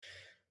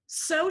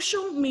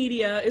Social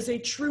media is a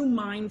true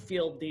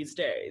minefield these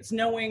days,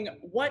 knowing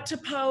what to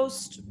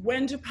post,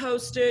 when to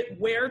post it,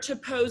 where to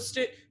post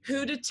it,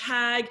 who to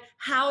tag,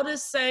 how to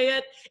say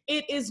it.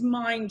 It is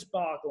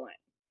mind-boggling.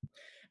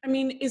 I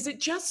mean, is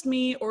it just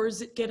me, or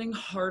is it getting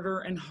harder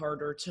and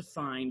harder to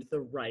find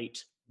the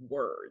right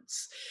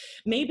words?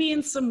 Maybe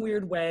in some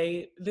weird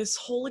way, this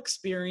whole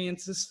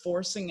experience is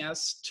forcing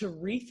us to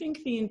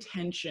rethink the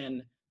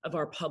intention of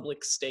our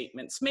public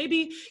statements.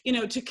 Maybe,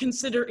 to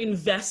consider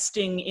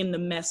investing in the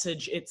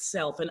message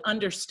itself and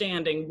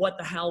understanding what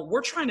the hell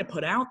we're trying to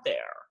put out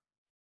there.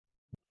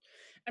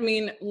 I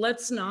mean,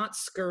 let's not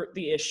skirt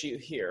the issue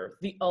here.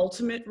 The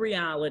ultimate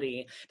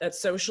reality that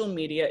social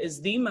media is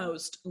the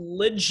most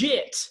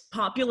legit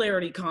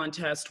popularity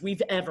contest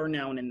we've ever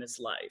known in this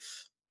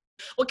life.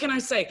 What can I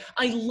say?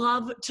 I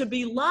love to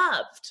be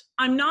loved.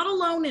 I'm not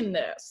alone in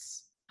this.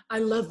 I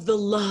love the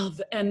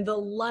love and the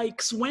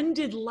likes. When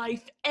did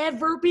life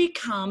ever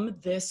become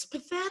this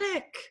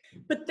pathetic?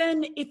 But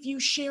then if you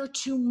share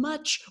too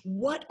much,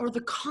 what are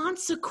the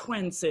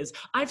consequences?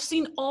 I've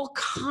seen all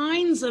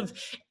kinds of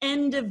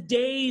end of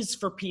days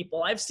for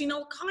people. I've seen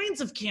all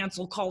kinds of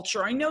cancel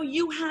culture. I know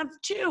you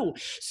have too.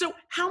 So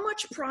how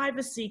much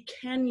privacy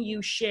can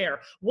you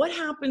share? What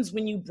happens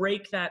when you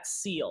break that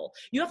seal?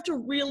 You have to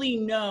really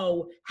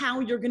know how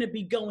you're going to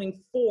be going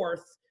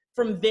forth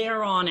from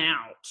there on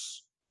out.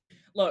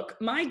 Look,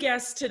 my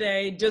guest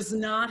today does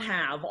not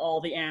have all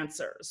the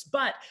answers,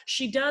 but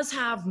she does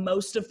have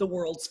most of the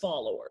world's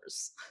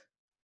followers.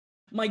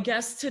 My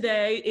guest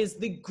today is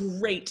the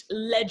great,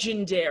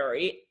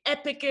 legendary,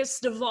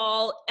 epicest of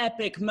all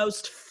epic,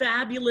 most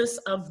fabulous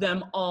of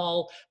them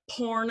all,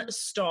 porn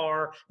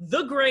star,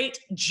 the great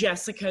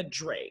Jessica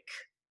Drake.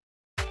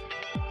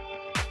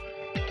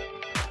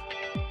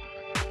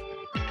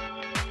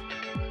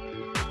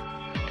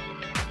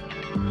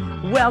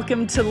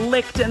 Welcome to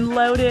Licked and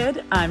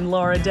Loaded. I'm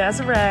Laura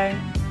Desiree.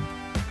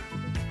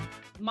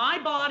 My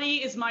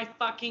body is my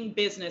fucking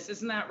business,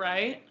 isn't that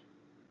right?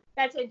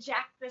 That's a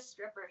Jack the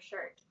Stripper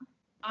shirt.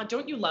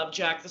 Don't you love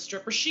Jack the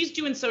Stripper? She's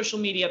doing social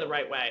media the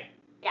right way.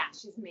 Yeah,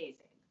 she's amazing.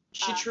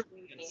 She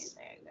truly is.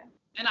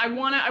 And I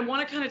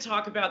wanna kind of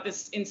talk about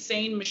this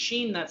insane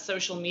machine that's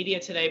social media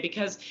today,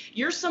 because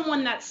you're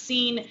someone that's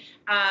seen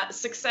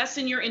success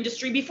in your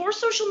industry before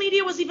social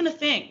media was even a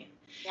thing.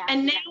 Yeah.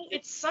 And now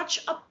it's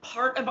such a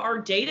part of our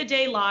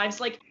day-to-day lives.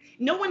 Like,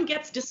 no one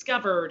gets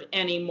discovered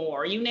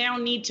anymore. You now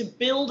need to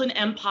build an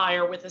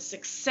empire with a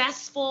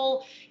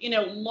successful,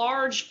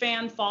 large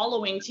fan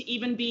following to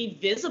even be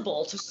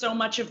visible to so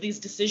much of these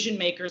decision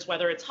makers,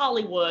 whether it's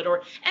Hollywood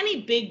or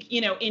any big,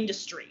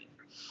 industry.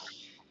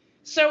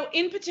 So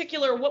in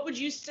particular, what would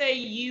you say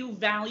you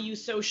value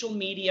social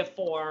media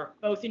for,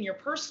 both in your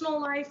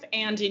personal life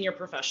and in your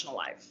professional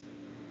life?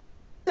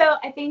 So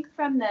I think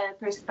from the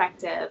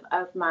perspective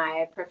of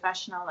my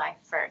professional life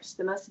first,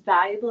 the most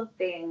valuable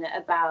thing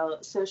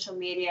about social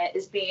media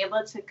is being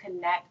able to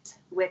connect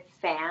with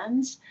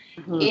fans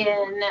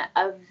in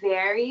a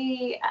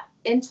very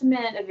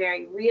intimate, a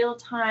very real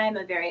time,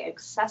 a very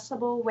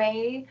accessible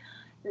way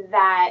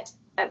that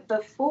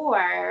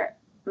before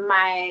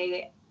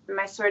my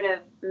sort of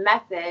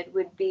method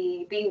would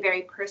be being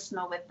very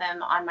personal with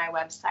them on my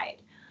website.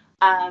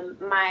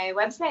 My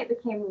website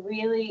became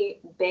really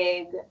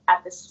big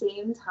at the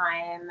same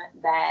time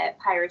that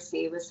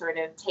piracy was sort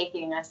of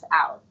taking us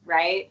out,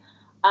 right?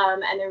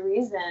 And the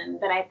reason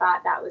that I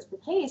thought that was the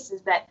case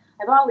is that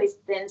I've always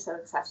been so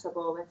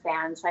accessible with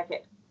fans, like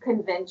at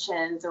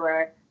conventions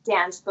or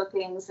dance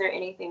bookings or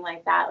anything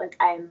like that. Like,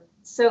 I'm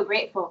so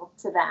grateful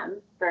to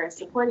them for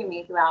supporting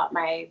me throughout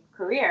my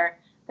career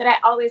that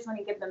I always want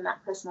to give them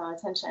that personal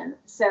attention.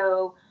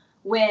 So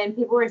when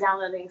people were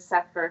downloading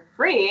stuff for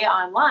free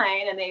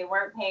online and they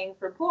weren't paying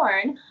for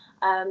porn,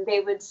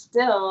 they would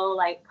still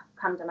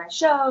come to my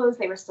shows.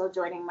 They were still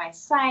joining my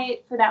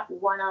site for that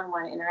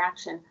one-on-one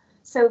interaction.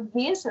 So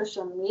via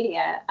social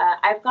media,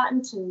 I've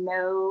gotten to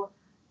know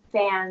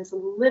fans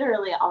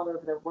literally all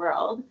over the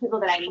world, people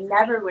that I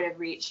never would have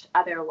reached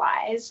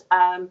otherwise.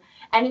 And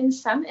in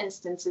some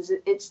instances,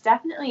 it's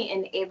definitely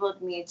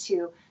enabled me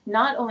to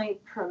not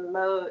only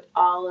promote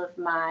all of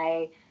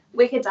my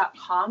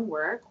Wicked.com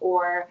work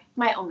or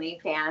my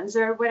OnlyFans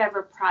or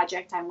whatever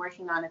project I'm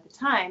working on at the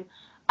time,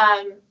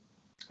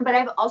 but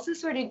I've also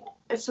sort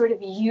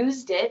of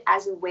used it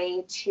as a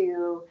way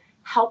to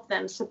help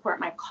them support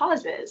my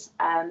causes.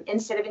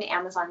 Instead of an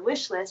Amazon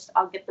wish list,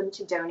 I'll get them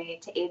to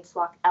donate to AIDS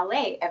Walk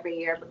LA every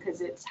year because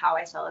it's how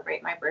I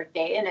celebrate my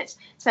birthday, and it's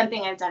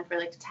something I've done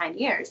for 10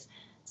 years.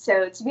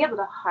 So to be able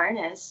to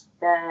harness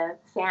the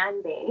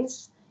fan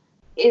base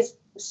is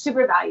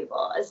super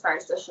valuable as far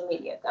as social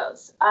media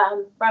goes.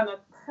 From a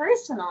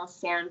personal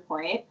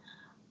standpoint,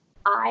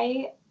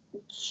 I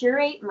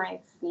curate my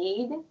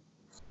feed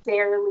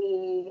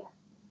fairly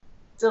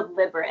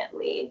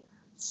deliberately.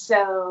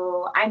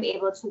 So I'm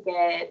able to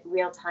get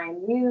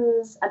real-time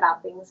news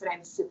about things that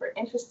I'm super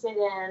interested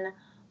in.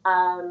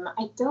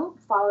 I don't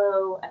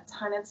follow a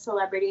ton of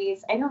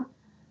celebrities. I don't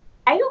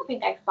I don't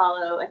think I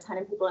follow a ton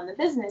of people in the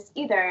business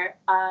either.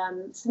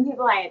 Some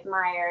people I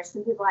admire,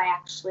 some people I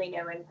actually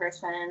know in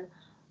person.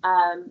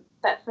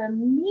 But for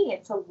me,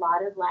 it's a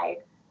lot of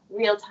like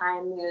real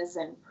time news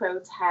and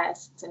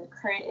protests and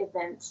current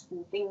events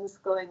and things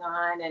going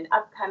on and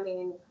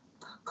upcoming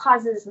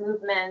causes,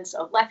 movements,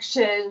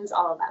 elections,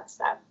 all of that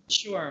stuff.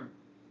 Sure.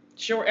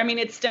 Sure. I mean,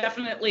 it's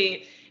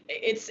definitely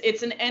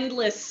it's an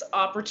endless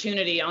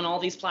opportunity on all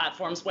these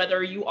platforms,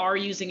 whether you are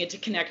using it to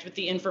connect with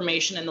the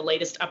information and the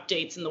latest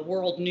updates in the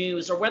world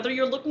news, or whether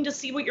you're looking to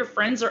see what your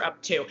friends are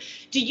up to.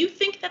 Do you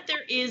think that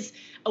there is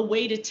a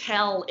way to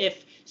tell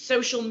if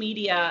social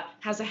media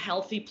has a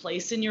healthy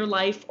place in your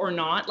life or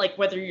not? Like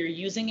whether you're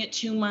using it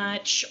too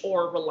much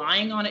or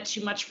relying on it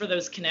too much for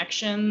those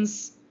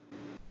connections?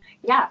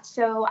 Yeah,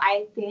 so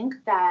I think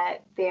that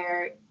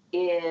there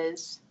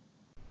is,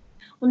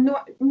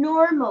 well,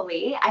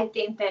 normally, I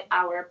think that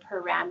our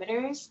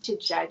parameters to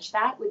judge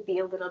that would be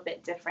a little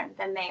bit different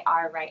than they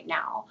are right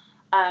now.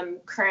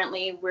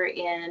 Currently, we're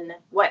in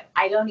what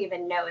I don't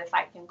even know if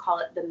I can call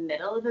it the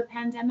middle of a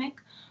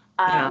pandemic,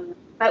 Yeah.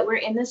 but we're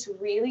in this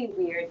really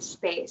weird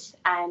space.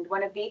 And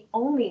one of the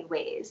only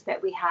ways that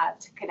we have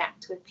to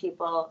connect with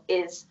people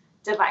is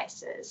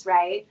devices,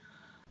 right?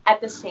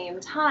 At the same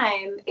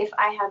time, if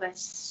I have a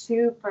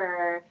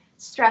super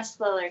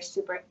stressful or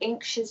super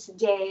anxious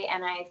day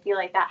and I feel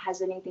like that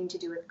has anything to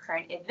do with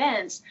current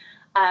events,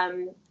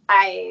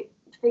 I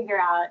figure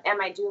out, am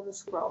I doom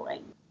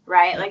scrolling?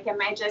 Right? Like, am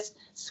I just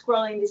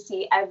scrolling to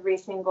see every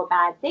single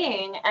bad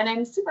thing? And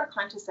I'm super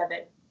conscious of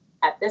it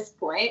at this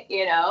point,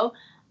 Yeah.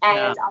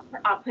 and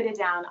I'll put it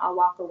down, I'll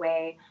walk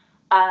away.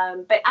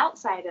 But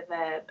outside of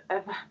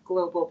a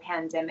global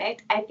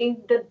pandemic, I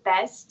think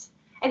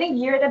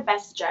you're the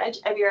best judge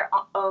of your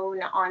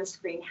own on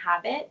screen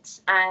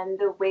habits. And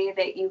the way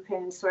that you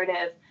can sort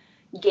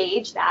of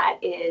gauge that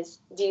is,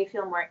 do you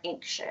feel more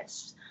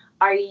anxious?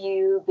 Are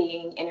you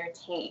being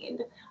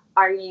entertained?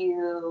 Are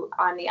you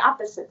on the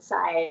opposite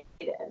side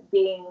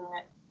being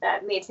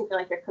made to feel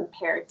like you're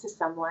compared to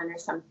someone or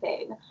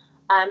something?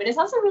 And it's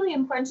also really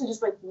important to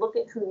just like look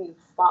at who you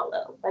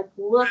follow, like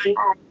look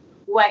at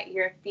what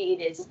your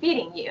feed is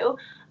feeding you.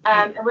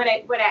 And what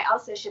I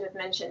also should have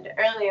mentioned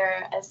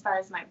earlier, as far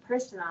as my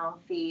personal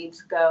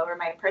feeds go, or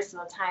my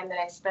personal time that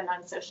I spend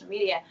on social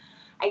media,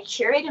 I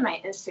curated my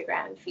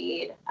Instagram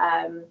feed.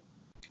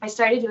 I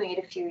started doing it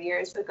a few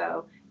years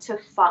ago to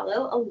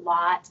follow a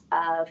lot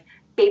of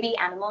baby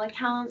animal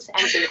accounts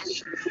and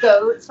baby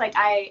goats. Like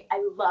I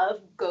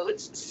love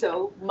goats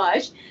so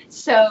much.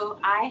 So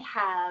I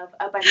have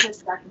a bunch of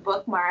stuff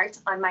bookmarked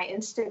on my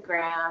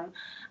Instagram,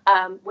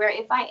 where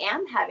if I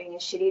am having a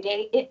shitty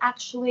day, it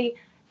actually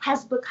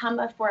has become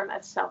a form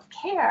of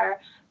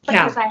self-care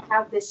Yeah. because I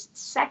have this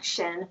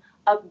section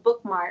of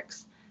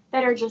bookmarks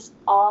that are just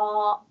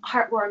all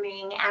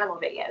heartwarming animal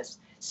videos.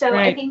 So I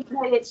Right. think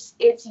that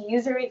it's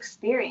user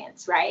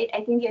experience, right?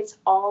 I think it's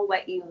all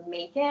what you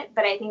make it,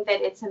 but I think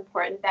that it's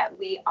important that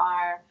we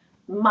are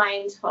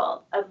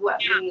mindful of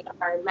what we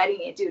are letting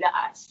it do to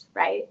us,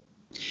 right?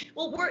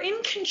 Well, we're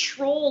in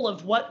control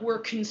of what we're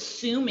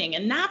consuming,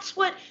 and that's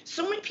what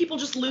so many people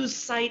just lose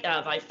sight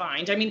of, I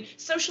find. I mean,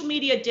 social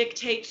media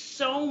dictates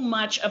so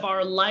much of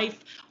our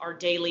life, our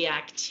daily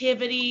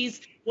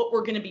activities, what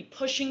we're going to be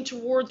pushing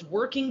towards,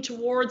 working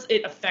towards.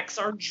 It affects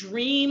our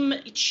dream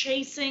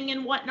chasing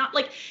and whatnot.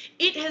 Like,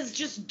 it has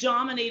just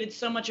dominated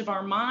so much of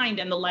our mind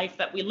and the life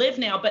that we live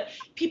now. But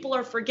people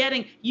are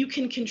forgetting you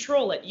can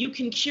control it, you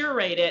can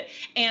curate it,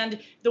 and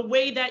the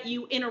way that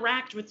you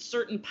interact with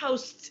certain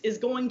posts is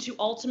going to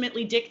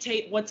ultimately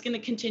dictate what's going to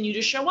continue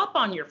to show up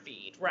on your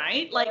feed,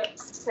 right? Like,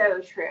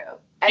 So true.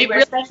 And it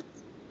really,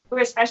 we're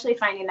especially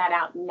finding that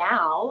out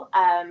now.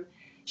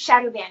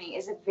 Shadow banning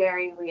is a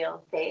very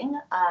real thing.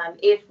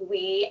 If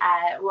we,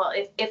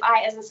 if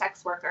I as a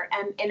sex worker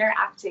am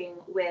interacting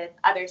with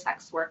other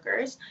sex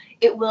workers,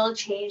 it will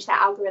change the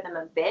algorithm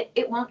a bit.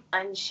 It won't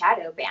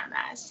unshadow ban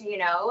us,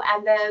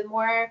 and the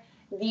more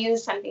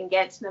views something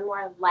gets, the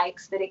more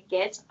likes that it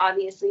gets,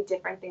 obviously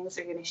different things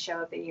are going to show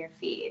up in your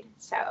feed.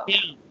 So yeah.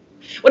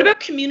 What about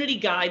community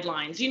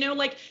guidelines?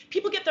 Like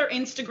people get their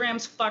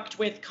Instagrams fucked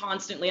with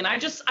constantly. And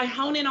I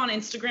hone in on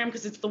Instagram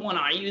because it's the one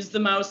I use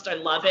the most. I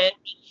love it.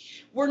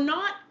 We're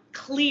not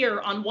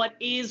clear on what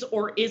is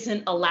or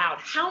isn't allowed.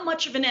 How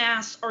much of an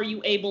ass are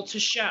you able to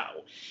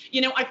show?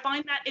 I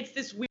find that it's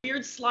this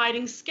weird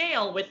sliding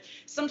scale with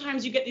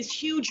sometimes you get this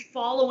huge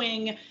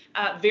following,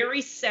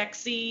 very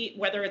sexy,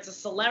 whether it's a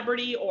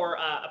celebrity or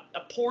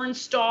a porn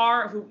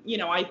star who,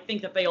 I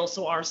think that they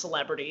also are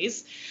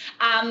celebrities.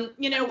 Um,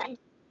 you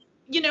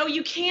know,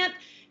 you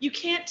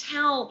can't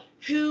tell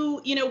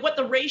who, what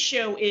the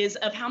ratio is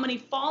of how many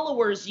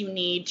followers you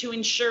need to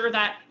ensure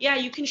that, yeah,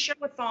 you can show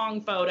a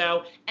thong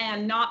photo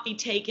and not be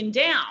taken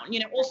down.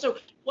 Also,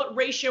 what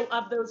ratio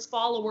of those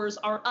followers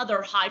are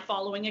other high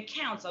following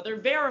accounts, other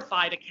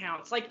verified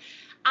accounts? Like,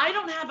 I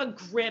don't have a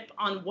grip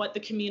on what the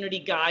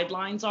community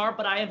guidelines are,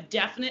 but I have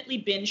definitely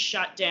been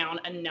shut down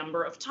a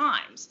number of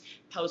times.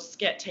 Posts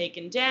get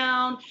taken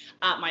down,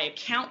 my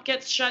account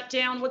gets shut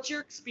down. What's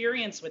your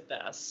experience with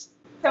this?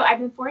 So I've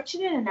been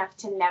fortunate enough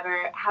to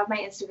never have my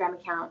Instagram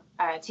account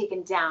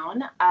taken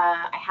down.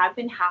 I have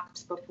been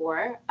hacked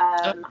before.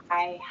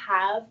 I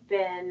have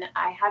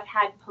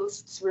had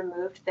posts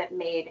removed that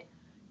made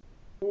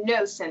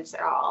no sense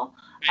at all.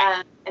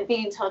 And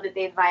being told that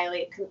they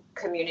violate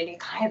community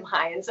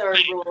guidelines or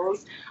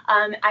rules.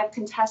 I've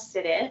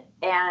contested it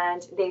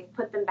and they've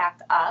put them back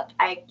up.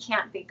 I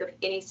can't think of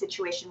any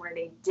situation where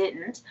they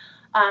didn't.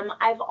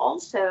 I've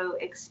also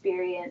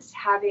experienced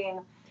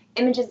having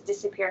images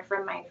disappear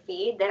from my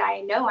feed that I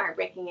know aren't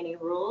breaking any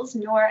rules,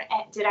 nor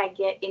did I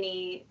get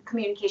any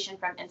communication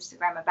from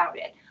Instagram about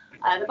it.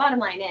 The bottom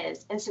line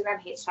is Instagram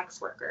hates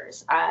sex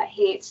workers,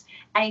 hates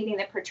anything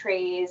that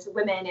portrays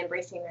women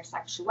embracing their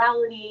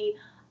sexuality.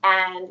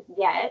 And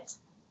yet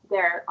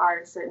there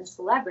are certain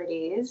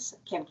celebrities,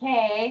 Kim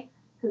K,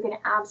 who can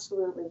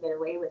absolutely get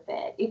away with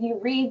it. If you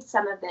read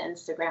some of the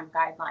Instagram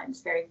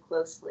guidelines very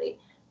closely,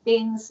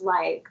 things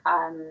like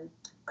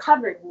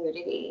covered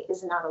nudity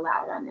is not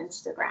allowed on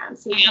Instagram.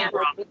 So you can't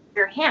leave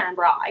your hand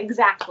raw.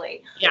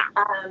 Exactly. Yeah.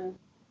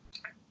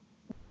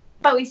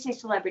 But we see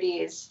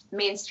celebrities,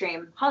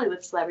 mainstream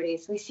Hollywood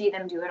celebrities, we see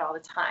them do it all the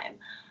time.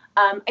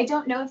 I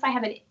don't know if I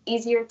have an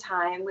easier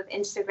time with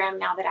Instagram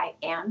now that I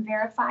am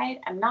verified.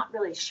 I'm not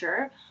really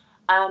sure.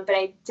 But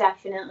I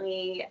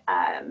definitely,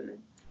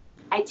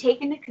 I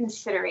take into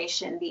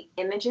consideration the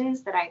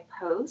images that I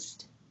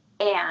post.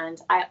 And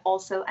I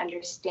also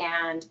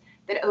understand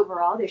that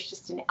overall there's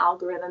just an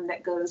algorithm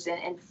that goes in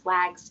and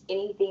flags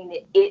anything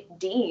that it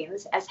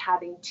deems as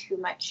having too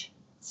much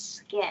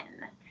skin.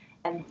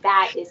 And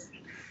that is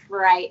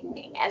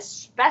frightening,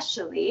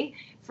 especially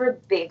for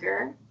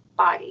bigger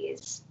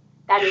bodies.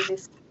 That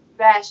is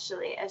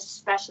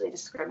especially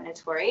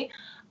discriminatory.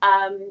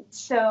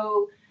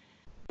 So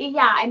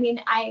yeah, I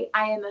mean, I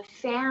am a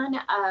fan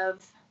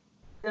of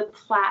the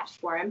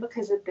platform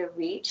because of the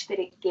reach that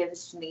it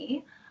gives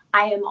me.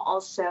 I am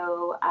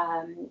also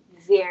I'm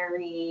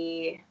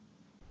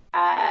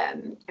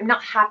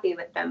not happy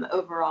with them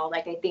overall.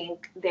 Like, I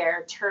think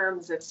their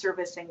terms of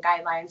service and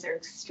guidelines are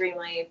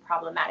extremely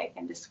problematic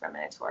and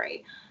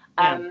discriminatory.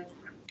 Yeah.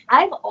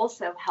 I've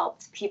also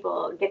helped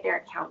people get their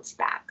accounts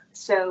back.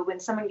 So when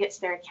someone gets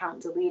their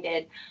account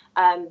deleted,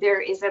 there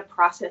is a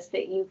process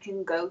that you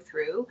can go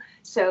through.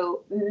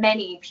 So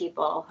many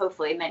people,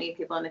 hopefully many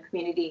people in the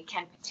community,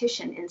 can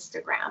petition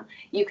Instagram.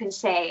 You can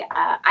say,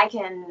 I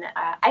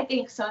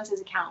think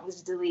so-and-so's account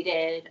was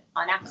deleted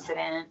on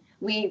accident.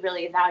 We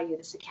really value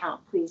this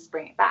account. Please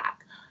bring it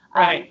back.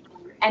 Right.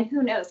 And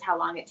who knows how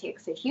long it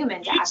takes a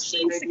human to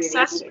actually review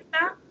success with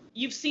that?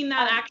 You've seen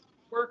that actually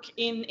work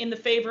in the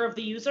favor of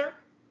the user?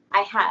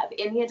 I have.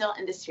 In the adult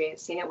industry, I've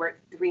seen it work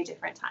 3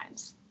 different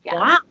times.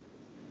 Yeah.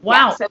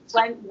 Wow. Yeah,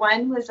 so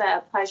one was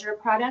a pleasure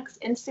products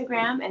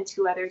Instagram, and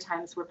 2 other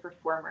times were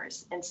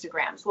performers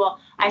Instagrams. Well,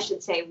 I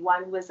should say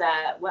one was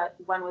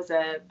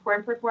a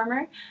porn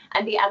performer,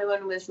 and the other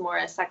one was more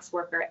a sex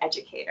worker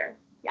educator.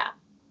 Yeah.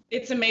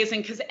 It's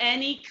amazing because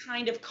any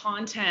kind of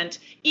content,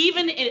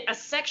 even a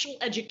sexual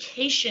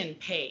education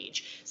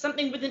page,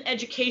 something with an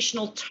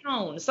educational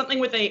tone, something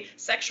with a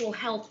sexual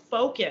health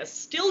focus,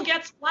 still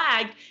gets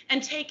flagged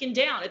and taken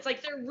down. It's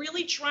like they're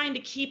really trying to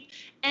keep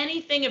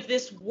anything of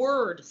this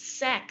word,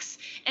 sex,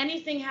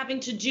 anything having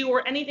to do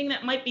or anything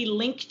that might be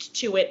linked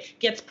to it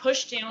gets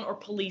pushed down or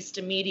policed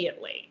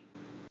immediately.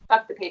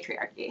 Fuck the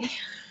patriarchy.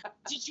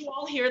 Did you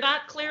all hear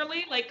that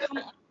clearly? Like, come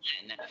on.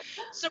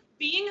 So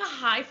being a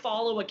high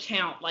follow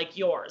account like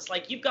yours,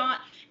 like you've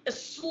got a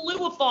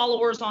slew of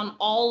followers on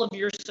all of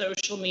your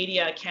social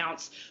media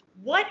accounts,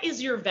 what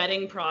is your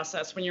vetting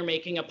process when you're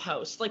making a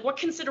post? Like, what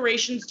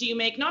considerations do you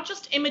make? Not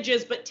just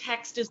images, but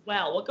text as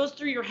well. What goes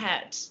through your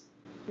head?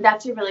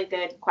 That's a really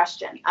good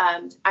question.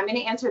 I'm going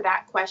to answer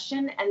that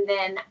question and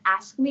then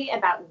ask me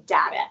about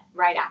data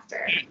right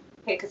after.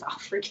 Okay, because I'll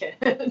forget.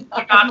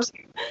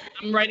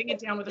 I'm writing it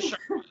down with a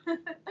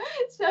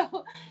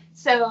sharpie.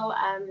 So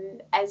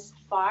as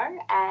far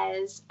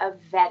as a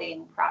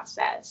vetting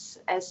process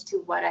as to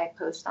what I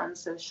post on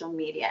social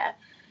media,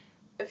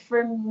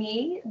 for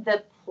me,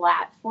 the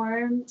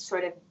platform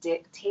sort of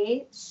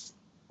dictates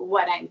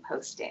what I'm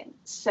posting.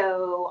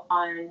 So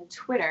on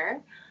Twitter,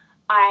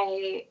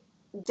 I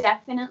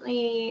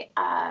definitely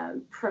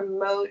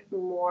promote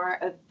more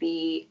of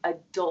the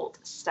adult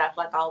stuff.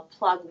 Like, I'll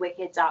plug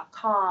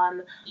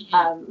wicked.com,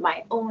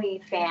 my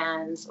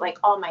OnlyFans, like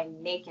all my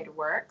naked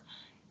work.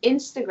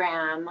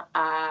 Instagram,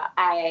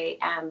 I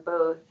am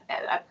both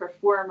a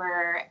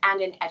performer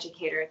and an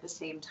educator at the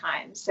same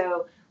time.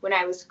 So when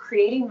I was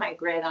creating my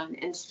grid on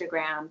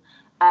Instagram,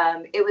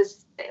 it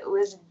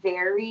was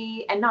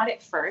very, and not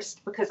at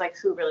first, because like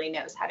who really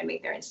knows how to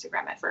make their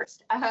Instagram at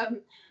first?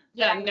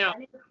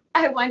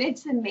 I wanted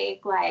to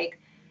make like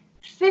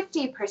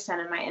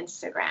 50% of my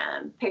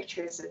Instagram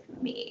pictures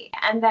of me.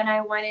 And then I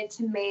wanted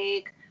to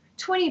make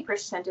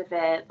 20% of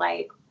it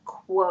like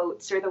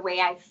quotes or the way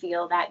I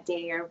feel that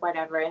day or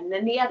whatever. And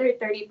then the other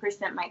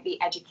 30% might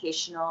be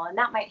educational, and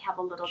that might have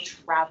a little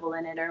travel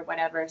in it or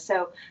whatever.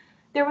 So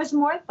there was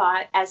more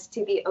thought as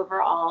to the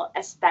overall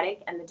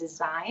aesthetic and the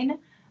design.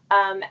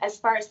 As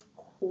far as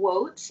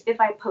quote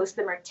if I post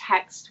them or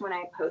text when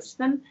I post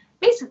them.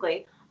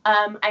 Basically,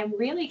 I'm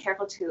really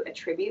careful to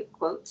attribute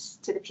quotes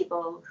to the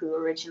people who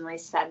originally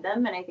said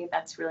them, and I think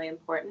that's really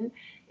important.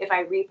 If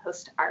I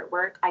repost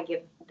artwork, I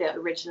give the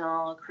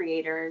original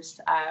creators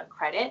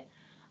credit.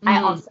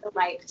 I also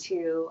like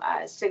to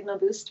signal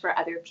boost for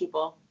other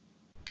people.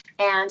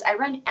 And I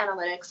run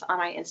analytics on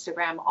my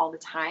Instagram all the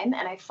time,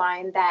 and I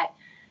find that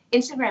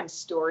Instagram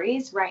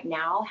stories right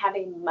now have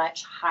a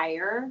much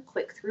higher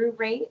click-through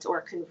rate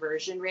or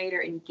conversion rate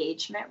or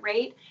engagement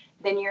rate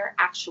than your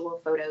actual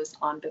photos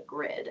on the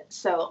grid.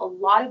 So a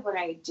lot of what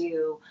I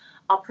do,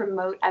 I'll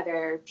promote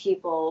other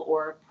people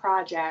or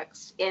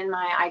projects in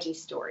my IG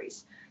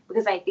stories,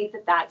 because I think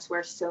that that's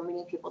where so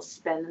many people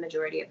spend the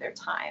majority of their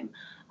time.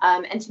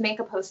 And to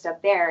make a post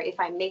up there, if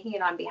I'm making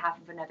it on behalf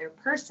of another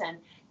person,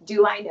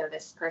 do I know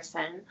this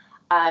person?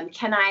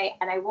 Can I,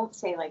 and I won't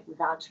say like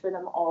vouch for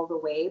them all the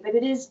way, but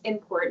it is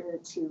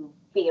important to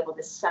be able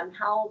to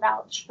somehow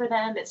vouch for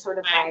them. It's sort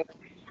of like,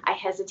 I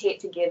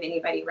hesitate to give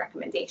anybody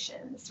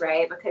recommendations,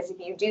 right? Because if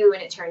you do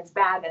and it turns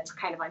bad, that's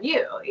kind of on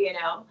you, you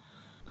know?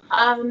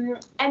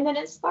 And then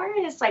as far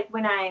as like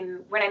when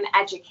I'm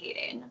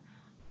educating,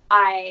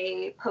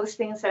 I post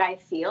things that I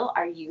feel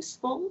are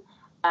useful.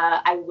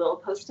 I will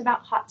post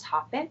about hot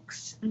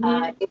topics.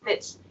 If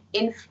it's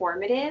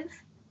informative,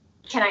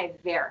 can I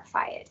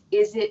verify it?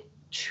 Is it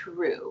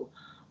true?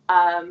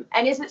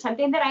 And is it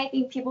something that I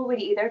think people would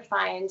either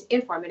find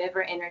informative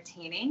or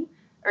entertaining,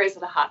 or is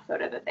it a hot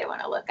photo that they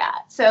want to look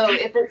at? So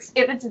if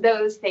it's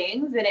those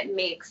things, then it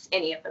makes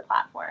any of the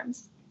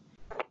platforms.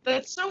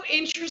 That's so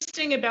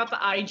interesting about the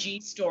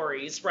IG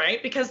stories,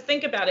 right? Because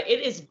think about it,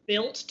 it is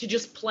built to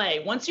just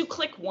play. Once you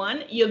click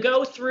one, you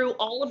go through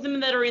all of them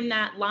that are in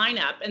that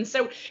lineup. And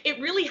so it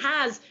really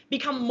has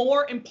become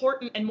more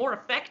important and more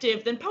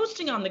effective than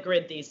posting on the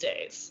grid these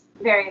days.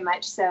 Very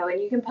much so.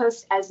 And you can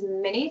post as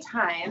many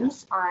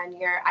times on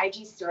your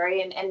IG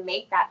story and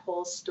make that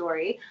whole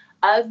story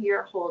of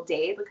your whole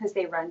day, because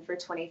they run for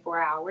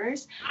 24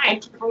 hours. Right.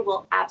 And people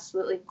will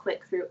absolutely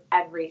click through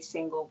every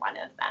single one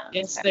of them.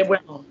 Yes, so they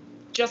will.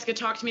 Jessica,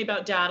 talk to me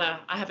about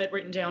data. I have it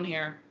written down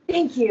here.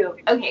 Thank you.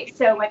 Okay,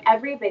 so what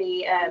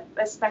everybody,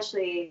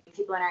 especially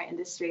people in our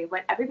industry,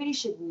 what everybody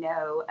should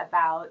know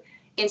about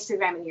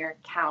Instagram and your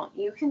account,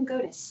 you can go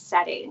to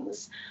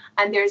settings,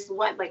 and there's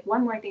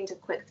one more thing to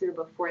click through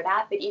before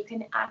that, but you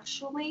can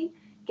actually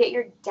get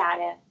your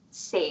data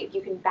saved.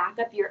 You can back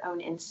up your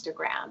own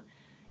Instagram.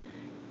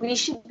 We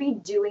should be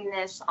doing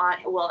this on,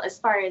 well, as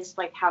far as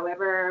like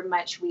however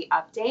much we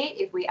update,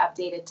 if we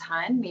update a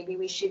ton, maybe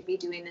we should be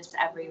doing this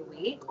every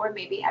week, or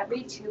maybe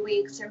every 2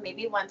 weeks, or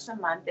maybe once a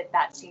month if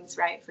that seems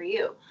right for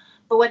you.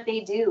 But what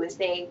they do is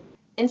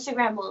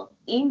Instagram will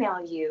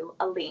email you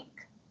a link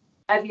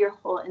of your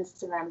whole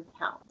Instagram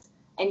account,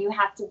 and you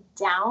have to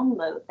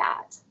download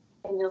that,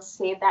 and you'll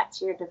save that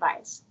to your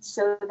device,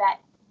 so that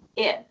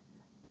if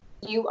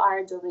you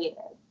are deleted,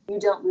 you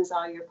don't lose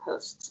all your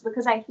posts.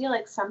 Because I feel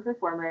like some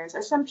performers,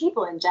 or some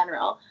people in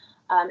general,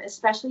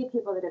 especially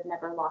people that have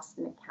never lost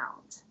an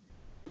account,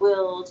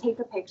 will take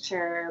a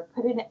picture,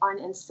 put it on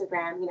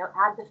Instagram,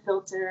 add the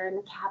filter and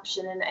the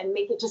caption and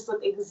make it just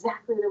look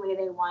exactly the way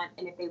they want.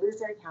 And if they lose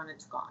their account,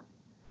 it's gone.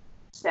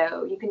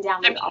 So you can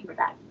download all of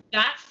that.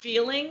 That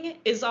feeling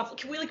is awful.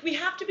 We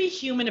have to be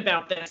human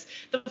about this.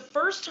 The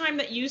first time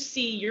that you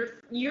see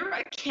your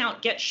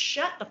account get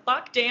shut the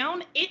fuck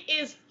down, it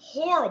is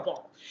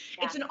horrible.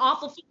 Yeah. It's an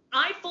awful feeling.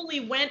 I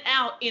fully went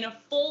out in a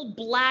full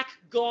black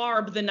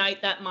garb the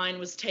night that mine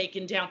was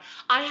taken down.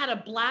 I had a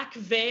black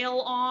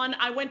veil on.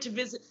 I went to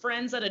visit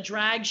friends at a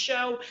drag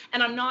show,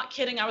 and I'm not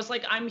kidding. I was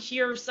like, I'm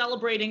here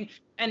celebrating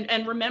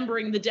and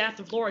remembering the death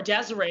of Laura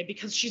Desiree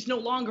because she's no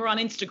longer on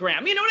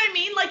Instagram. You know what I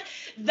mean? Like,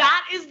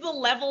 that is the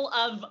level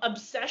of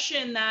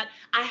obsession that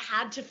I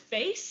had to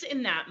face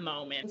in that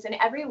moment. And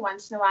every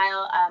once in a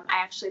while, I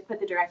actually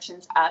put the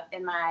directions up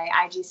in my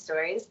IG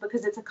stories,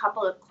 because it's a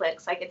couple of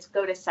clicks. Like, it's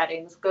go to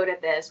settings, go to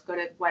this, go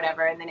to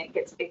whatever, and then it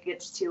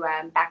gets to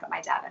back up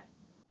my data.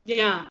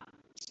 Yeah,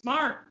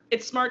 smart.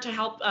 It's smart to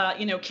help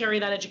carry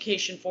that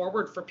education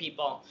forward for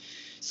people.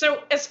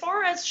 So as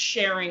far as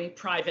sharing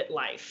private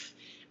life,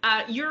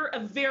 you're a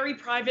very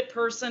private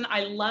person.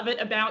 I love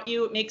it about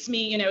you. It makes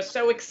me,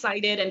 so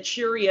excited and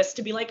curious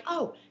to be like,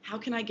 oh, how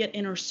can I get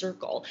inner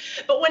circle?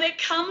 But when it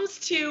comes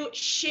to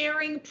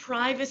sharing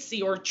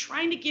privacy or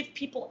trying to give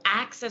people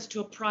access to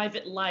a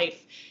private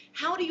life,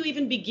 how do you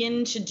even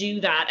begin to do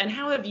that? And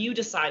how have you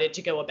decided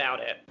to go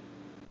about it?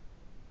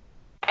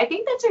 I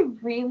think that's a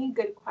really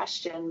good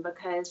question,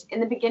 because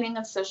in the beginning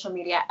of social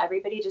media,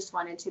 everybody just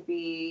wanted to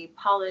be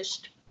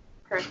polished,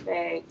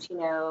 perfect,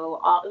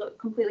 all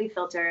completely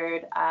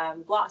filtered,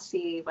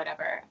 glossy,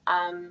 whatever.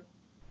 And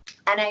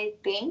I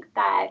think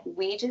that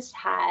we just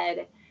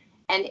had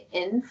an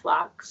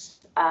influx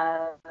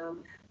of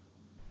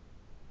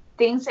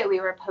things that we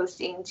were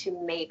posting to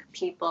make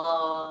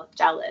people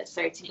jealous,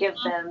 or to give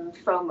them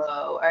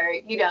FOMO, or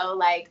it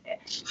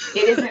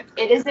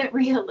isn't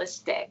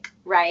realistic,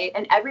 right?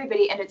 And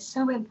it's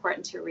so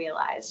important to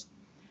realize,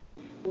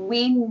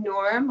 we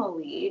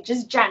normally,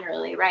 just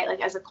generally, right,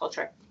 like as a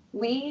culture,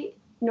 we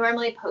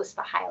normally post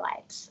the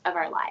highlights of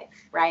our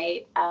life,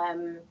 right?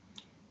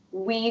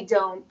 We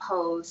don't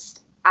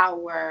post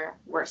our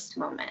worst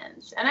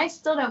moments. And I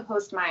still don't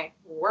post my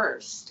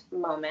worst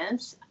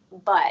moments,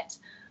 but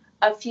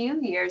a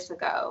few years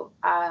ago,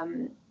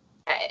 and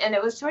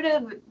it was sort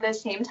of the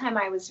same time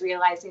I was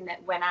realizing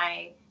that when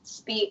I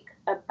speak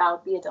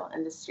about the adult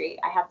industry,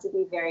 I have to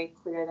be very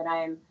clear that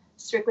I'm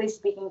strictly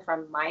speaking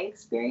from my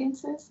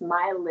experiences,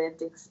 my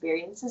lived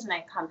experiences, and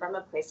I come from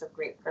a place of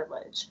great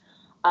privilege.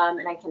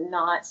 And I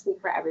cannot speak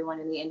for everyone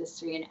in the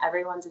industry, and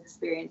everyone's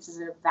experiences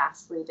are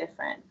vastly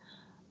different.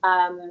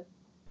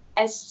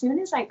 As soon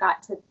as I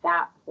got to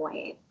that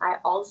point, I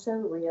also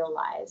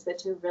realized that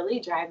to really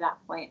drive that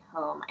point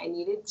home, I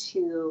needed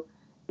to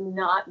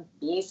not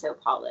be so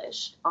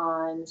polished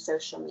on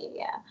social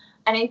media.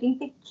 And I think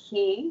the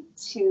key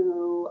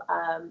to,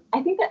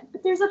 I think that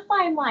there's a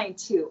fine line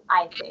too,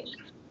 I think,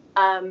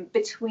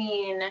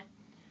 between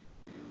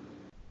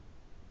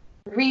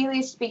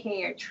really speaking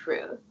your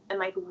truth and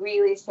like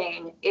really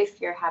saying if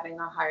you're having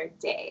a hard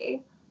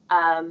day,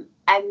 and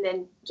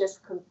then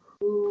just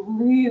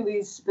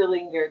completely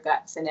spilling your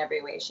guts in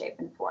every way, shape,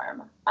 and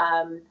form.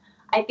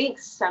 I think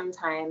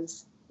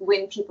sometimes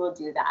when people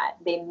do that,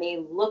 they may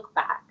look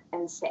back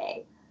and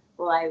say,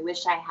 well, I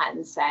wish I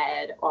hadn't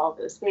said all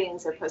those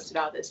things or posted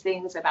all those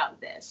things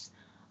about this.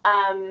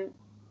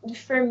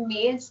 For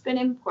me, it's been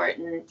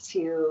important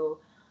to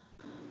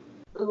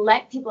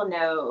let people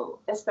know,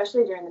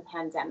 especially during the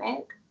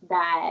pandemic,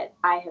 that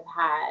I have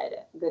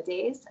had good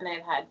days and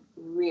I've had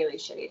really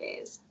shitty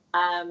days.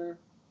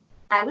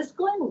 I was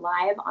going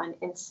live on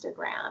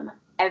Instagram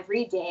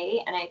every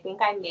day, and I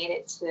think I made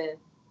it to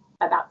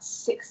about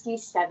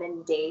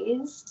 67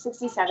 days,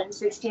 67,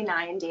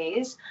 69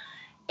 days.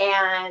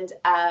 And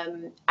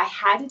I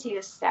had to take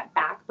a step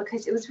back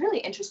because it was really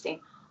interesting.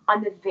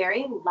 On the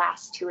very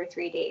last 2 or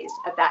 3 days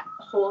of that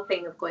whole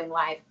thing of going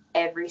live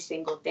every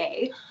single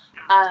day,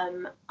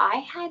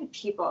 I had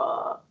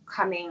people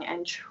coming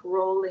and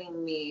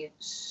trolling me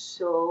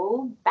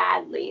so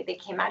badly. They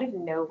came out of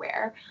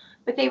nowhere,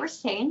 but they were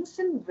saying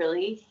some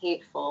really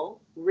hateful,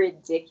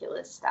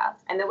 ridiculous stuff.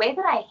 And the way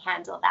that I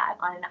handle that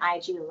on an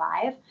IG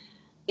live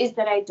is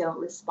that I don't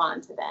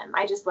respond to them.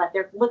 I just let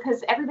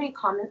because everybody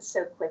comments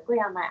so quickly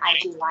on my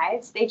IG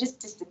lives, they just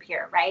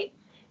disappear, right?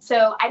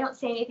 So I don't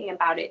say anything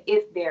about it.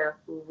 If they're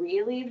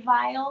really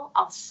vile,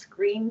 I'll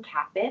screen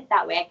cap it.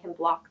 That way I can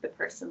block the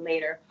person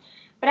later.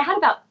 But I had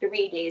about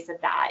 3 days of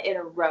that in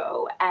a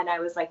row. And I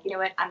was like, you know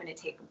what? I'm going to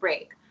take a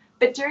break.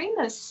 But during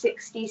those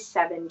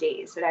 67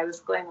 days that I was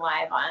going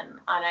live on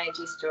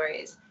IG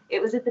stories, it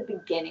was at the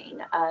beginning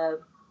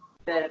of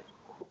the,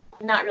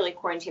 not really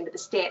quarantine, but the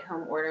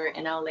stay-at-home order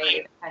in LA,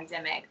 the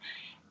pandemic.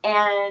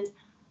 And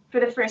for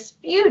the first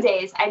few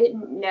days, I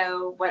didn't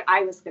know what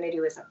I was going to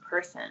do as a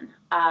person,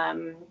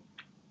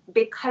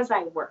 because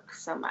I work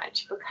so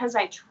much, because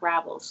I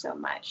travel so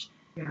much.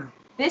 Yeah.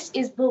 This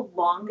is the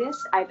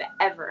longest I've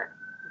ever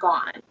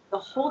gone, the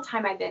whole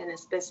time I've been in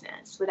this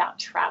business without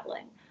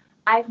traveling.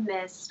 I've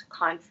missed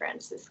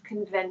conferences,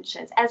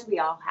 conventions, as we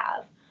all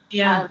have.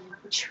 Yeah.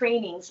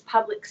 Trainings,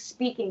 public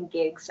speaking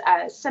gigs,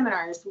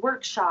 seminars,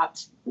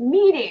 workshops,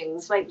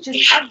 meetings, like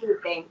just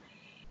everything.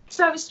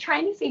 So I was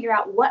trying to figure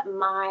out what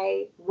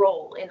my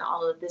role in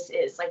all of this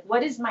is. Like,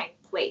 what is my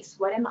place?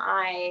 What am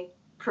I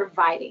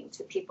providing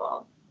to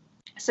people?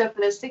 So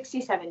for those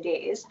 67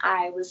 days,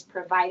 I was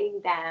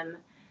providing them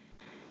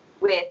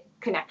with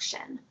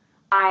connection.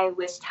 I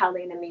was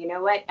telling them, you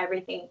know what,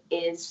 everything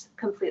is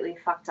completely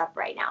fucked up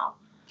right now.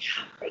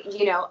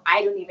 You know,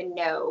 I don't even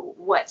know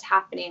what's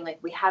happening. Like,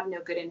 we have no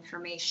good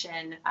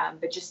information,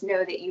 but just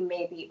know that you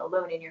may be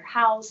alone in your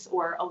house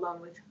or alone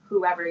with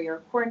whoever you're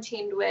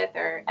quarantined with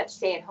or at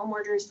stay-at-home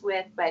orders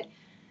with. But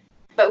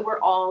we're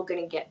all going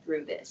to get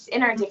through this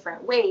in our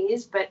different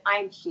ways. But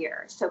I'm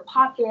here. So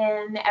pop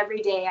in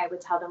every day. I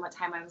would tell them what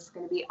time I was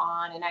going to be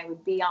on, and I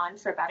would be on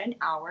for about an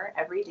hour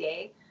every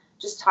day,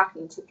 just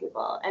talking to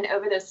people. And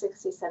over those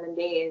 67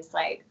 days,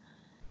 like,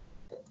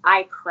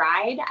 I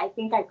cried. I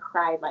think I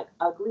cried, like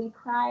ugly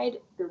cried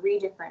 3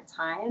 different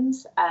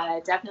times.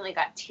 Definitely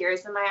got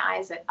tears in my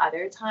eyes at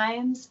other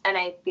times. And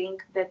I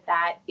think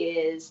that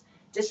is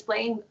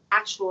displaying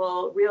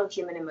actual real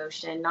human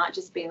emotion, not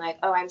just being like,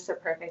 oh, I'm so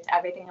perfect,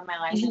 everything in my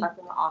life is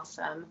fucking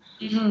awesome.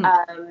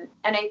 And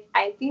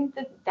I think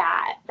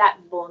that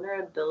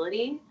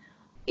vulnerability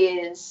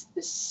is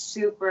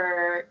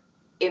super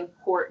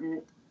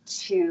important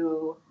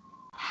to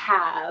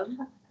have.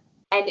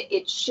 And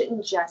it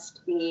shouldn't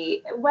just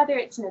be, whether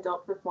it's an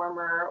adult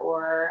performer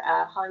or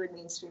a Hollywood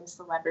mainstream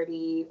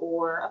celebrity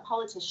or a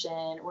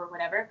politician or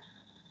whatever.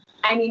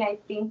 I mean, I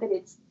think that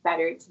it's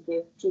better to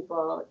give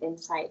people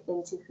insight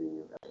into who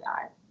you really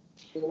are,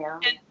 you know?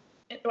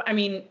 And, I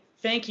mean,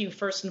 thank you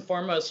first and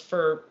foremost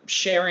for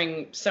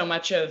sharing so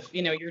much of,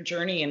 your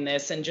journey in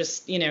this, and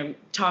just,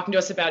 talking to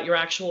us about your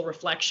actual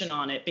reflection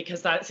on it,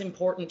 because that's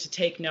important to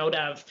take note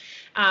of.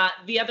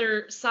 The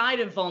other side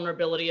of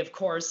vulnerability, of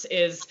course,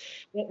 is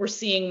what we're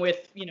seeing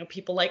with,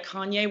 people like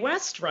Kanye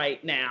West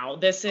right now.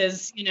 This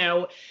is,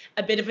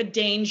 a bit of a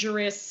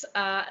dangerous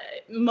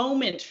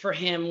moment for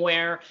him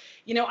where,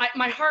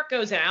 my heart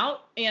goes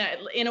out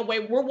in a way.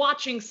 We're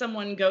watching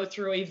someone go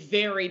through a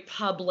very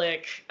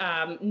public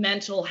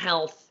mental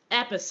health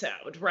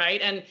episode,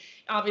 right? And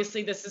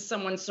obviously this is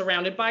someone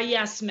surrounded by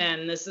yes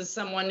men. This is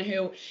someone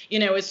who,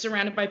 is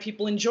surrounded by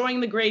people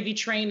enjoying the gravy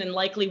train and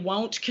likely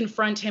won't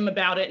confront him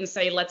about it and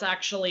say, let's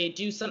actually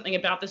do something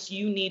about this.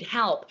 You need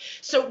help.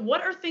 So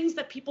what are things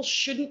that people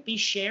shouldn't be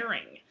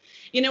sharing?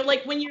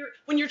 Like when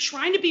you're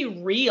trying to be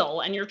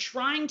real and you're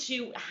trying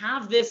to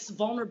have this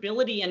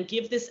vulnerability and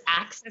give this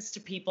access to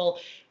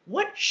people,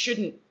 what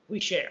shouldn't we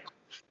share?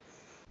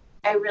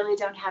 I really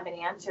don't have an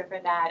answer for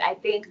that. I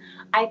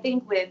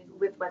think with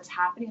what's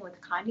happening with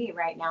Kanye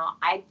right now,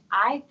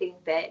 I think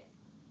that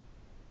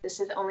this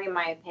is only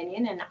my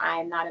opinion, and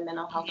I'm not a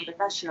mental health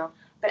professional,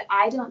 but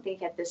I don't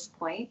think at this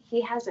point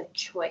he has a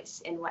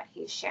choice in what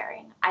he's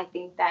sharing. I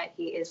think that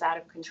he is out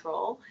of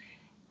control.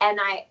 And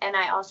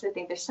I also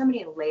think there's so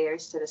many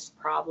layers to this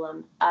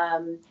problem.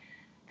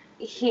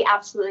 He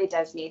absolutely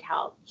does need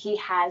help. He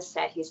has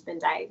said he's been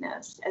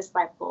diagnosed as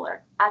bipolar.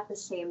 At the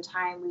same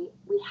time,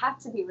 we have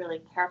to be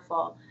really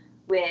careful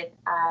with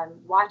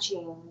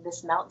watching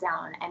this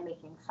meltdown and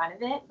making fun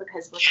of it,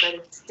 because we're sort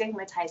of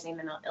stigmatizing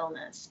mental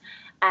illness.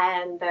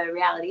 And the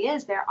reality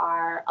is there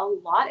are a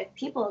lot of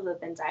people who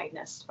have been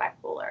diagnosed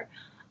bipolar.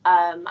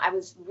 I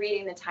was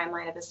reading the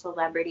timeline of a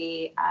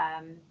celebrity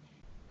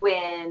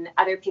when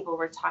other people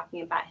were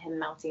talking about him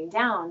melting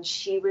down.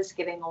 She was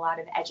giving a lot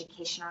of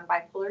education on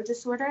bipolar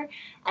disorder.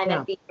 And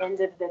at the end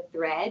of the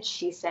thread,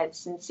 she said,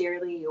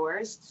 "Sincerely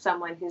yours,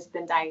 someone who's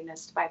been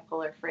diagnosed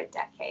bipolar for a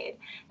decade."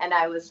 And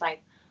I was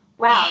like,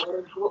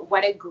 wow,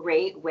 what a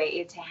great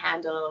way to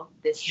handle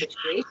this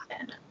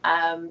situation.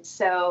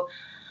 So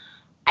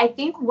I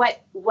think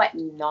what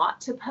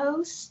not to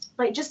post,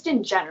 like just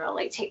in general,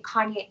 like take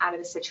Kanye out of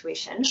the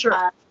situation.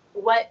 Sure.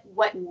 What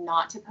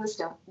not to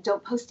post.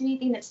 Don't post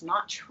anything that's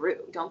not true.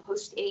 Don't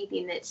post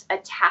anything that's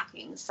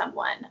attacking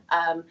someone.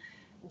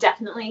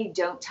 Definitely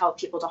don't tell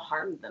people to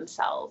harm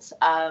themselves.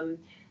 I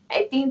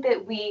think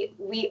that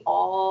we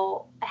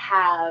all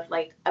have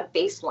like a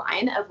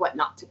baseline of what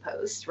not to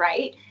post,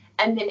 right?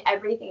 And then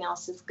everything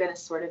else is going to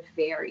sort of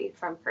vary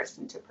from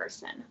person to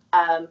person.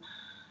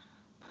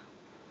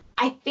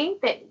 I think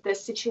that the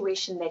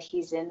situation that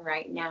he's in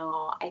right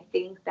now, I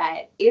think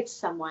that if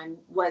someone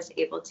was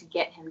able to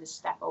get him to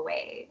step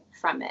away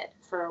from it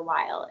for a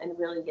while and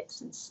really get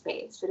some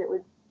space, that it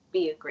would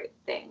be a great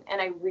thing.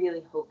 And I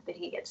really hope that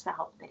he gets the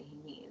help that he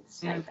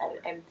needs.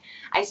 And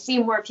I see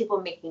more people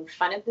making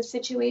fun of the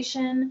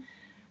situation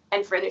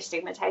and further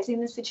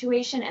stigmatizing the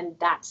situation, and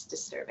that's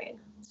disturbing.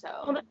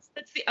 So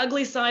that's the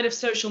ugly side of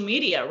social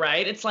media,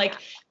 right? It's like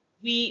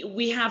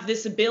we have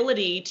this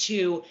ability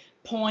to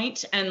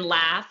point and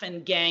laugh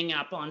and gang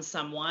up on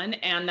someone,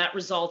 and that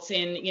results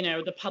in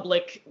the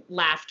public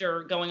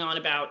laughter going on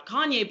about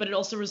Kanye, but it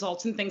also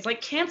results in things like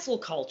cancel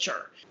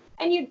culture.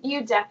 And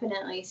you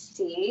definitely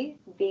see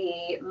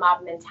the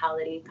mob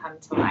mentality come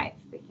to life.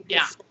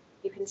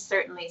 You can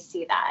certainly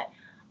see that.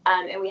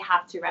 And we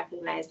have to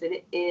recognize that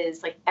it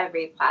is, like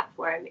every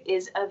platform,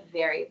 is a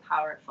very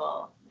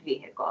powerful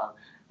vehicle.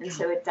 And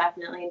so it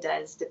definitely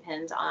does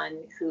depend on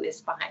who is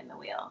behind the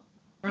wheel.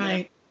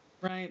 Right.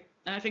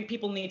 And I think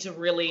people need to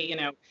really,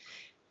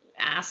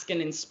 ask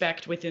and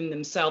inspect within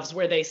themselves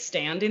where they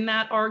stand in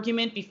that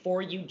argument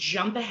before you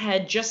jump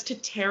ahead just to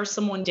tear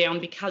someone down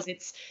because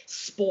it's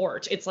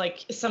sport. It's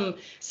like some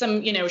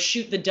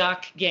shoot the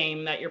duck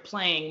game that you're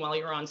playing while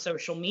you're on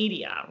social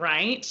media,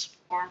 right?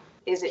 Yeah.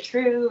 Is it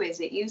true? Is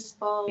it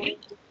useful?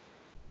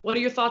 What are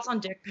your thoughts on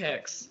dick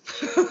pics?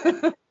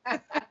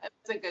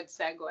 That's a good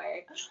segue.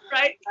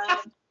 Right?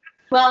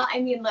 Well, I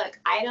mean, look,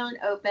 I don't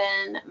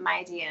open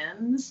my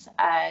DMs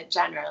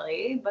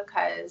generally,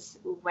 because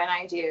when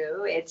I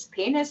do, it's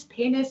penis,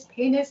 penis,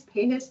 penis,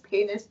 penis,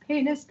 penis, penis,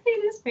 penis,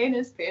 penis,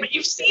 penis. But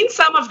you've seen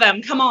some of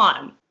them. Come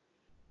on.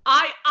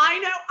 I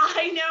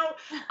know.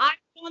 I've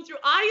gone through.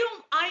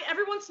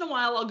 Every once in a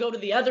while I'll go to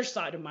the other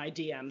side of my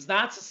DMs.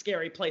 That's a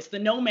scary place, the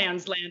no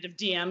man's land of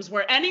DMs,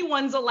 where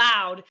anyone's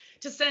allowed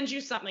to send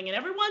you something. And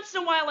every once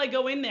in a while I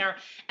go in there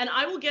and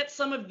I will get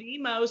some of the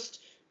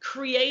most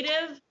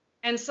creative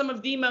and some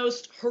of the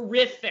most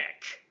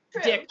horrific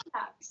dick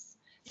pics.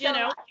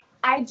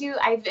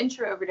 I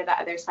venture over to the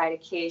other side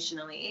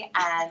occasionally,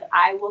 and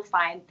I will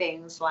find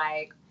things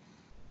like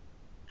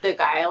the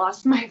guy I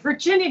lost my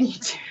virginity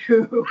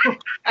to.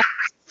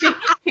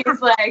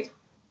 He's like,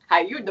 "How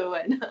you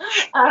doing?"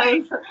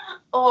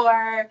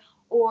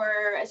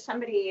 Or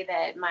somebody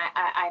that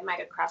I might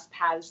have crossed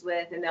paths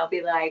with, and they'll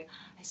be like,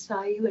 "I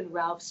saw you in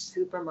Ralph's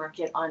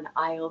supermarket on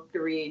aisle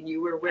 3, and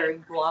you were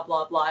wearing blah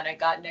blah blah, and I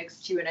got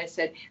next to you, and I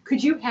said,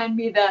 'Could you hand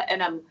me that?'"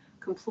 And I'm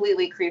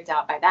completely creeped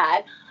out by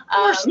that.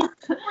 Of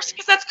course,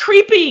 because that's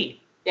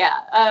creepy.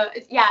 Yeah.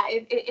 Yeah.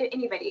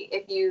 Anybody,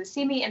 if you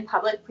see me in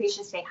public, please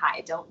just say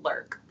hi. Don't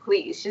lurk.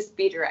 Please just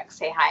be direct.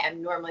 Say hi.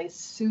 I'm normally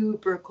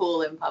super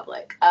cool in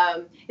public.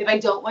 If I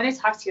don't want to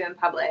talk to you in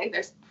public,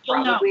 there's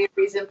probably a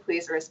reason.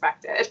 Please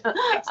respect it.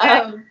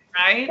 Exactly.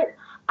 Right.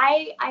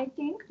 I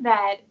think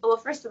that, well,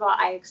 first of all,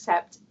 I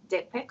accept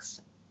dick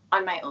pics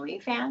on my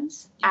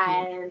OnlyFans,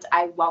 and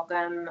I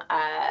welcome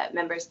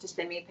members to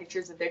send me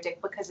pictures of their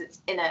dick because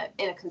it's in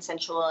a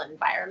consensual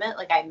environment.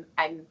 Like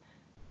I'm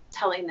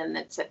telling them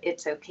that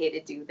it's okay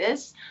to do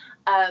this.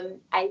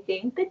 I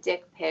think the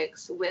dick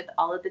pics, with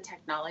all of the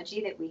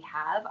technology that we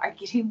have, are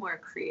getting more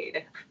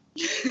creative.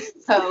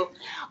 So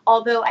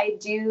although I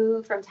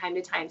do from time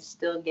to time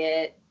still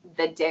get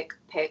the dick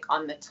pic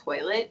on the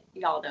toilet,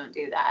 y'all don't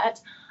do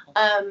that.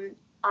 I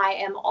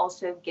am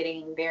also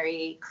getting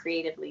very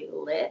creatively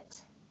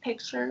lit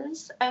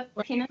pictures of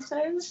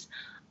penises.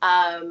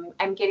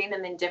 I'm getting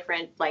them in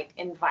different like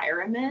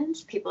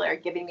environments. People are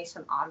giving me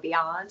some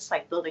ambiance,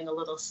 like building a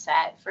little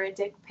set for a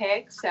dick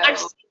pic. So I've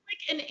seen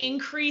like an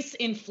increase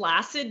in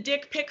flaccid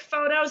dick pic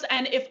photos,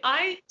 and if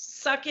I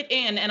suck it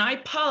in and I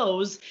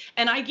pose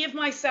and I give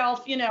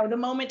myself, you know, the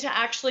moment to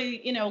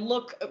actually, you know,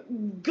 look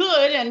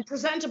good and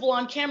presentable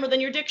on camera, then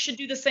your dick should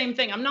do the same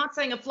thing. I'm not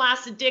saying a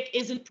flaccid dick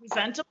isn't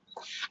presentable.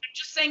 I'm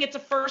just saying it's a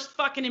first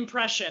fucking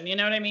impression. You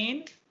know what I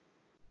mean?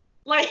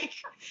 Like,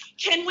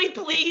 can we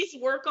please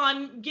work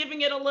on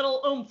giving it a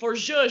little oomph or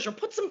zhuzh or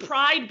put some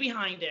pride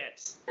behind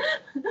it?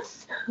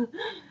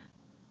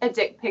 A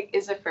dick pic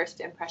is a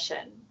first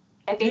impression.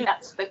 I think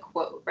that's the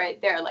quote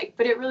right there. Like,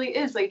 but it really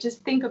is. Like,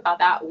 just think about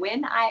that.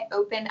 When I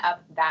open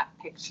up that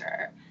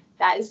picture,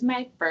 that is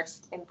my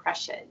first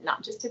impression,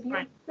 not just of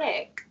your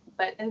dick,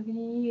 but of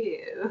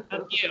you.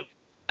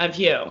 Of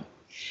you.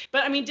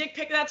 But I mean, dick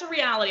pic, that's a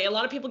reality. A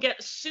lot of people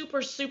get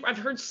super, I've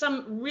heard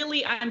some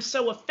really, I'm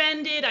so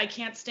offended, I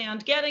can't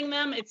stand getting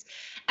them.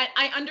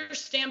 I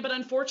understand, but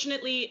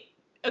unfortunately,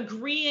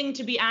 agreeing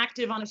to be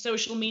active on a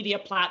social media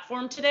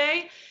platform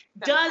today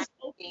does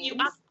open you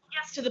up,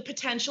 yes, to the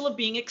potential of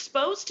being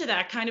exposed to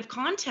that kind of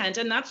content.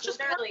 And that's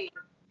just really,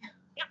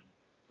 yeah,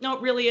 no,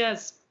 it really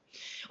is.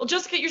 Well,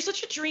 Jessica, you're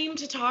such a dream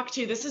to talk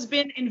to. This has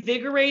been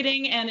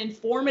invigorating and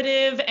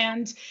informative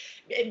and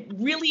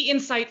really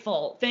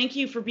insightful. Thank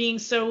you for being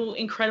so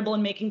incredible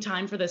and making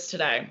time for this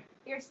today.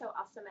 You're so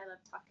awesome. I love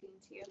talking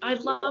to you. I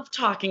love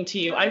talking to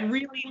you. I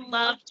really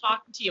love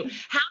talking to you.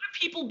 How do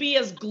people be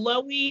as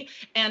glowy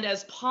and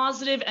as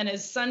positive and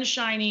as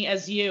sunshiny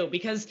as you?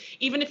 Because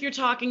even if you're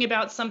talking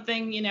about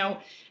something, you know,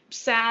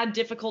 sad,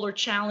 difficult, or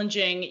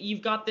challenging,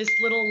 you've got this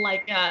little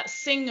like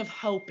sing of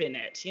hope in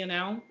it, you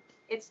know?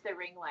 It's the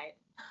ring light.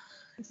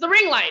 It's the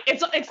ring light.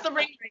 It's the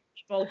ring light,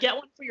 people. Get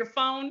one for your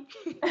phone.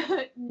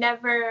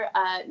 Never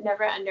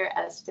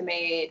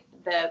underestimate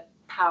the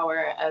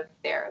power of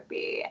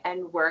therapy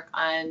and work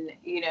on,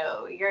 you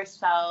know,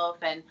 yourself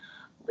and,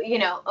 you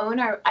know,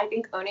 I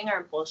think owning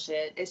our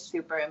bullshit is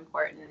super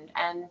important,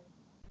 and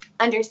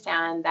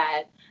understand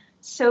that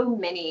so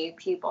many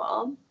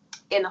people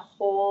in the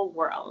whole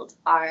world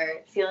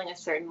are feeling a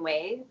certain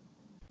way,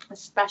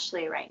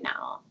 especially right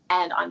now.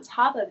 And on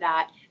top of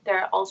that, there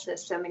are also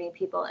so many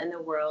people in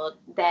the world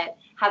that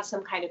have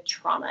some kind of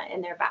trauma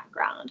in their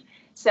background.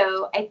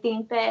 So I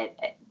think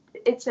that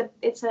it's a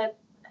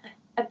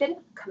bit of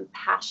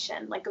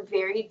compassion, like a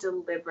very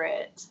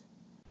deliberate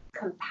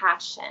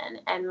compassion,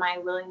 and my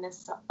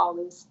willingness to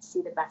always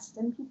see the best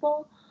in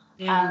people.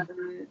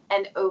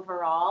 And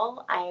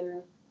overall,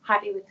 I'm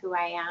happy with who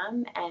I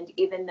am. And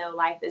even though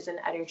life is an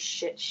utter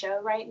shit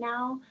show right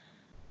now,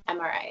 I'm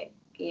all right,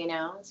 you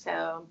know?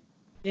 So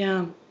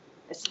yeah,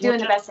 it's doing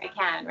the best I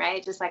can,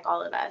 right? Just like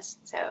all of us.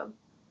 So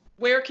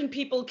where can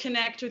people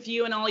connect with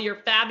you and all your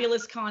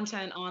fabulous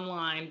content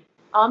online?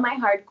 All my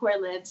hardcore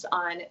lives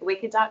on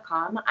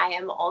Wicked.com. I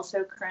am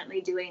also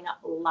currently doing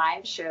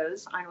live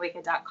shows on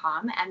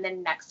Wicked.com, and the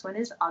next one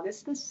is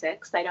August the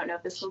 6th. I don't know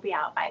if this will be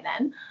out by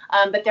then,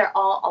 but they're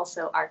all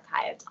also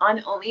archived. On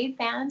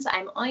OnlyFans,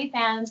 I'm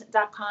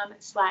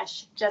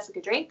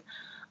onlyfans.com/Jessica Drake.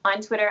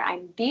 On Twitter,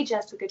 I'm the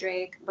Jessica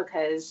Drake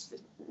because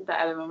the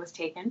other one was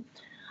taken.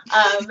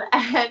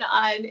 And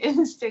on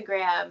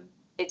Instagram,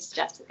 it's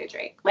Jessica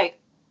Drake, like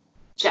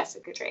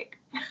Jessica Drake.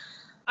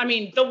 I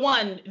mean, the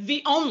one,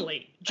 the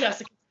only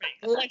Jessica Drake.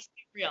 Let's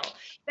be real.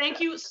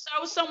 Thank you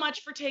so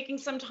much for taking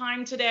some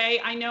time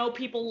today. I know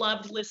people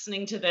loved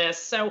listening to this,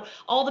 so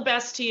all the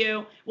best to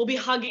you. We'll be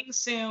hugging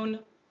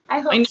soon.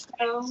 I hope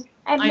so.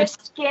 I miss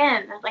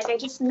skin. Like, I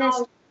just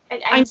miss.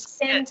 I'm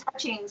skin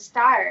touching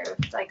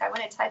starved. Like, I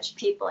want to touch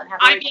people and have.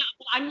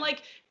 I'm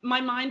like,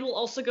 my mind will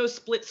also go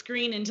split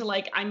screen into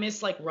like, I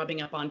miss like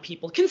rubbing up on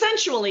people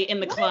consensually in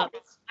the club.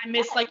 I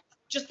miss like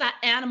just that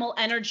animal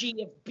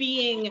energy of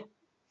being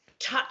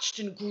touched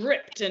and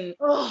gripped and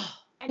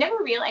I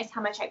never realized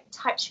how much I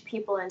touch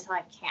people until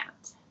I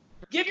can't.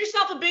 Give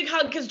yourself a big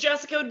hug, because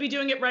Jessica would be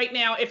doing it right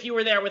now if you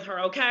were there with her,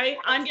 okay?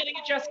 I'm getting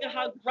a Jessica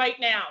hug right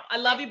now. I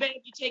love you,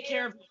 babe. You take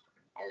care of me.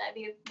 I love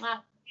you.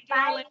 Mwah.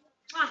 Bye.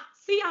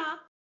 See ya.